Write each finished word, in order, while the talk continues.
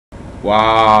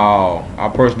Wow. I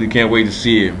personally can't wait to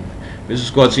see it. Mr.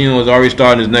 Scortino is already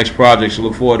starting his next project, so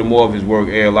look forward to more of his work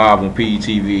aired live on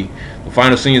PETV. The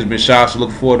final scene has been shot, so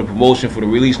look forward to promotion for the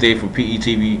release date for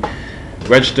PETV.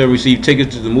 Register, receive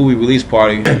tickets to the movie release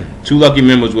party. 2 lucky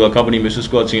members will accompany Mr.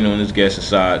 Scortino and his guests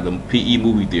inside the PE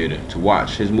movie theater to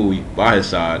watch his movie by his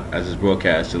side as it's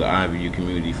broadcast to the imvu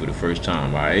community for the first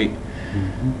time, alright?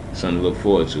 Something to look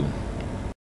forward to.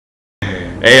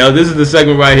 Hey, this is the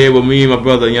segment right here with me and my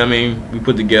brother, you know what I mean? We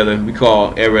put together, we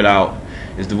call Air It Out.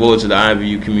 It's devoted to the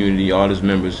imvu community, all its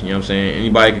members, you know what I'm saying?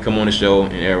 Anybody can come on the show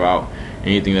and air out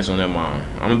anything that's on their mind.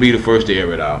 I'm going to be the first to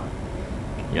air it out.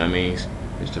 You know what I mean?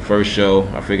 It's the first show.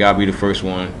 I figure I'll be the first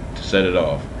one to set it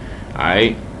off.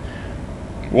 Alright?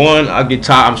 One, I get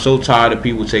tired. I'm so tired of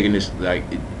people taking this, like,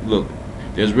 look,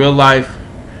 there's real life,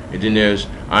 and then there's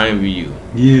imvu.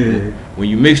 Yeah. When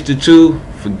you mix the two,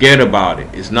 forget about it.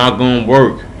 It's not going to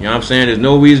work. You know what I'm saying? There's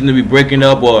no reason to be breaking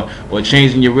up or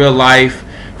changing your real life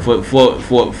for this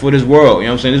world. You know what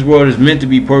I'm saying? This world is meant to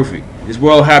be perfect. This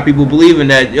world have people believing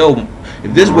that, yo,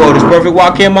 if this world is perfect,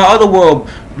 why can't my other world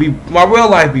my real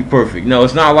life be perfect? No,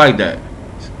 it's not like that.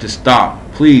 Just stop.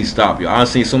 Please stop, yo. I've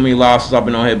seen so many lives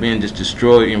stopping on here being just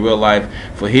destroyed in real life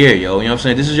for here, yo. You know what I'm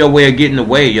saying? This is your way of getting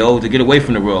away, yo, to get away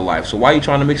from the real life. So why are you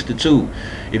trying to mix the two?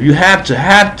 If you have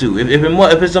to.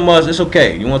 If it's a must, it's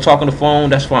okay. You want to talk on the phone,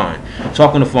 that's fine.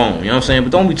 Talk on the phone, you know what I'm saying?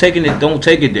 But don't be taking it, don't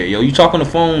take it there, yo. You talk on the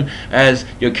phone as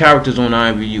your characters on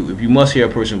imvu. If you must hear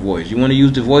a person's voice. You want to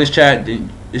use the voice chat,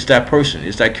 then it's that person.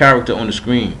 It's that character on the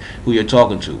screen who you're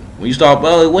talking to. When you start,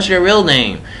 well, what's your real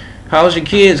name? How's your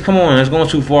kids? Come on, that's going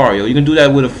too far, yo. You can do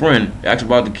that with a friend. Ask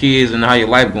about the kids and how your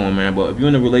life going, man. But if you're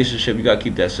in a relationship, you got to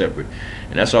keep that separate.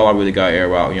 And that's all I really got to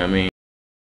air out, you know what I mean?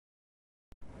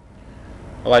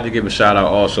 I'd like to give a shout out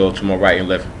also to my right and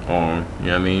left arm, you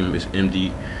know what I mean? Miss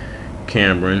MD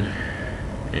Cameron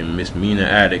and Miss Mina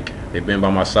Attic. They've been by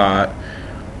my side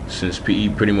since PE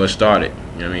pretty much started,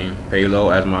 you know what I mean? Palo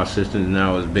as my assistant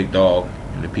now is Big Dog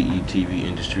in the PE TV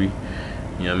industry.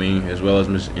 You know what I mean? As well as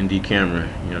Miss ND Camera.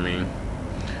 You know what I mean?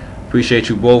 Appreciate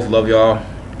you both. Love y'all.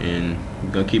 And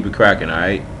we're going to keep it cracking,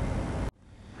 alright?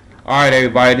 Alright,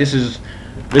 everybody. This is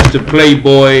Mr.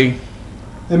 Playboy.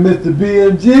 And Mr.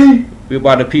 BMG. We're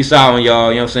about to peace out on y'all.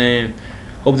 You know what I'm saying?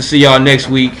 Hope to see y'all next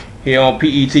week here on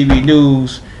PETV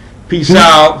News. Peace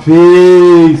out.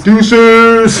 Peace.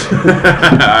 Deuces.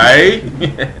 Alright?